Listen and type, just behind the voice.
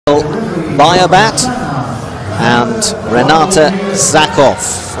Bayabat and Renata Zakova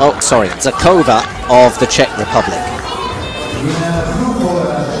of the Czech Republic.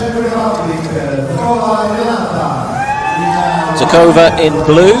 Zakova in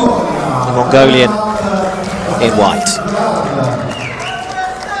blue, the Mongolian in white.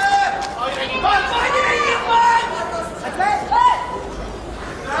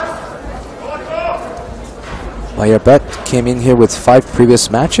 Bayabat came in here with 5 previous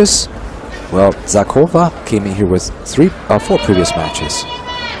matches. Well, Zakova came in here with 4 previous matches.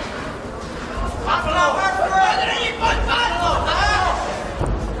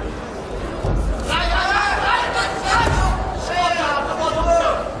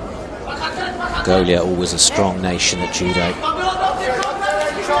 Mongolia, always a strong nation at judo. And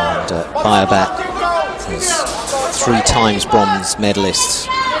Bayabat is 3 times bronze medalist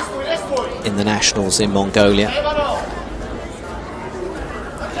in the nationals in Mongolia.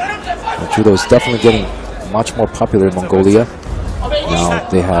 Judo is definitely getting much more popular in Mongolia. Now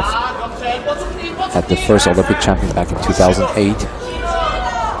they have had the first Olympic champion back in 2008.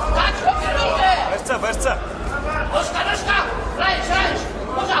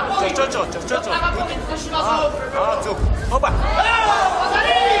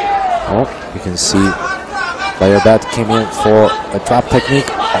 Oh, you can see Bayabat came in for a drop technique,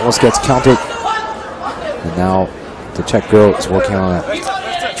 almost gets countered. And now the Czech girl is working on a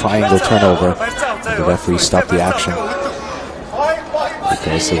triangle turnover. And the referee stopped the action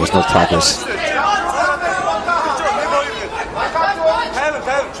because there was no progress.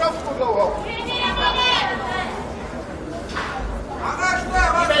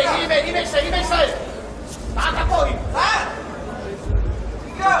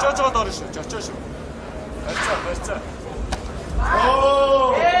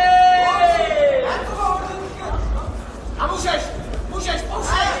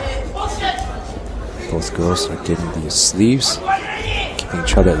 Both girls are getting these sleeves, keeping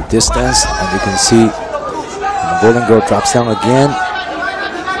each other at a distance, and you can see the Mongolian girl drops down again.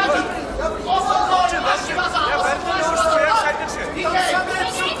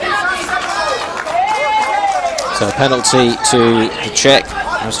 So a penalty to the Czech.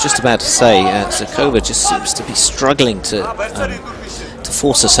 I was just about to say, Zakova just seems to be struggling to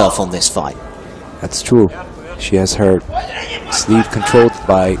force herself on this fight. That's true. She has her sleeve controlled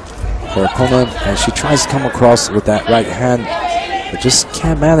by her opponent, and she tries to come across with that right hand, but just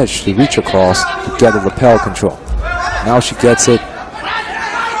can't manage to reach across to get the lapel control. Now she gets it.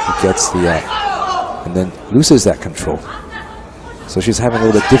 She gets the and then loses that control. So she's having a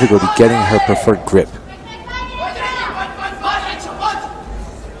little bit of difficulty getting her preferred grip.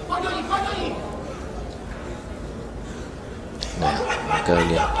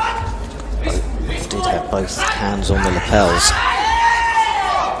 Mongolia did have both hands on the lapels.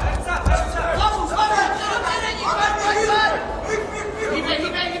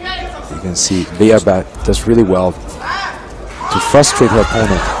 You can see Bayabat does really well to frustrate her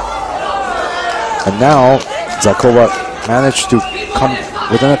opponent. And now Zakova managed to come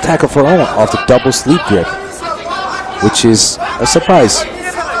with an attack of her own off the double sleeve grip, which is a surprise.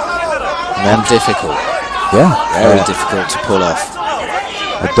 And difficult. Yeah. Very difficult to pull off.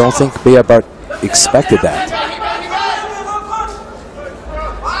 I don't think Bayabat expected that.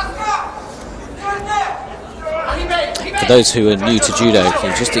 For those who are new to judo,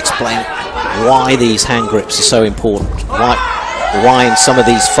 can you just explain why these hand grips are so important? Why in some of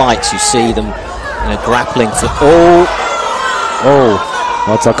these fights you see them grappling for...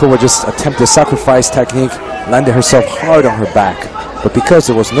 Well, Zakova just attempted a sacrifice technique, landed herself hard on her back. But because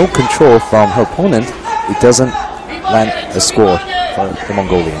there was no control from her opponent, it doesn't land a score for the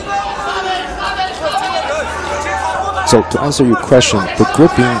Mongolian. So to answer your question, the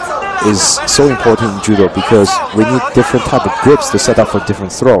gripping is so important in judo because we need different type of grips to set up for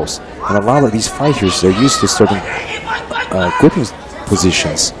different throws. And a lot of these fighters, they're used to certain gripping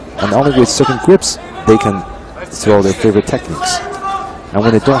positions. And only with certain grips, they can throw their favorite techniques. And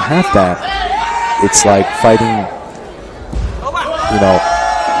when they don't have that, it's like fighting,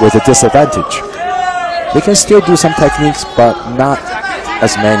 with a disadvantage. They can still do some techniques, but not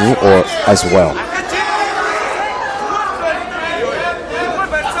as many or as well.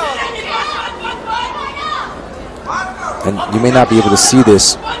 And you may not be able to see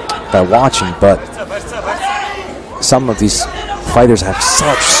this by watching, but some of these fighters have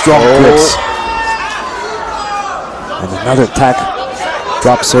such strong grips. And another attack,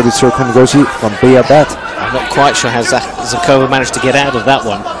 drop Serdi Circumgoshi from Bayabat. I'm not quite sure how Zakova managed to get out of that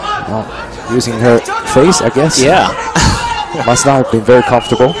one. Well, using her face, I guess. Yeah. Must not have been very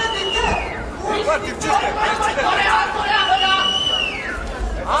comfortable.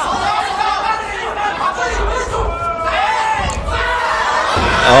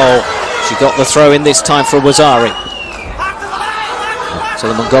 Oh, she got the throw in this time for Wazari. So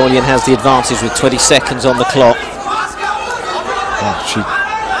the Mongolian has the advantage with 20 seconds on the clock. Yeah, she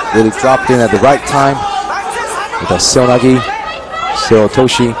really dropped in at the right time with a Seonagi,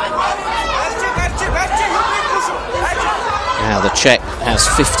 Seotoshi. Now the Czech has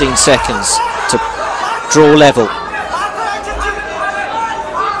 15 seconds to draw level.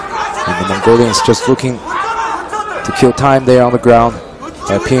 And the Mongolians just looking to kill time there on the ground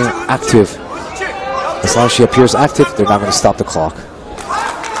by appearing active. As long as she appears active, they're not going to stop the clock.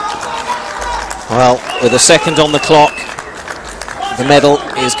 Well, with a second on the clock, the medal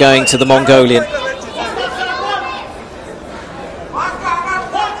is going to the Mongolian.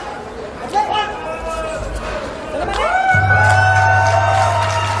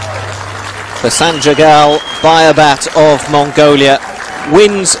 Basanjagal Bayabat of Mongolia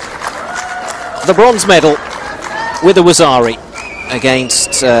wins the bronze medal with a Wazari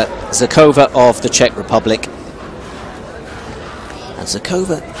against Zakova of the Czech Republic. And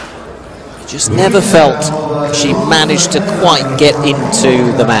Zakova just never felt she managed to quite get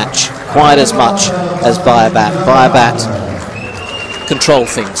into the match quite as much as Bayabat. Bayabat controlled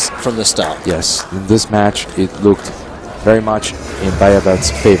things from the start. Yes, in this match it looked very much in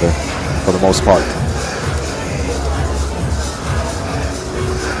Bayabat's favor for the most part.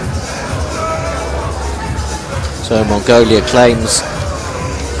 So Mongolia claims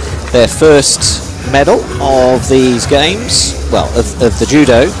their first medal of these games, well, of the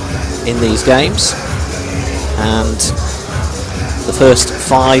judo in these games, and the first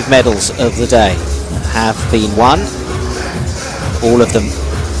 5 medals of the day have been won, all of them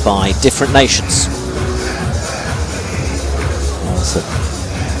by different nations. That's a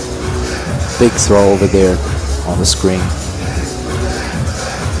big throw over there on the screen.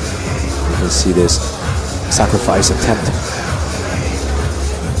 You can see this sacrifice attempt.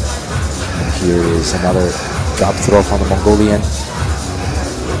 And here is another drop throw from the Mongolian.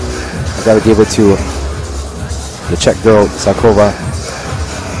 I gotta give it to the Czech girl, Zakova.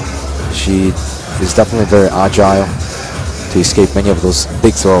 She is definitely very agile to escape many of those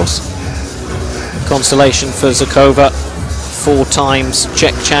big throws. Consolation for Zakova, 4 times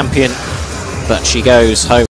Czech champion, but she goes home.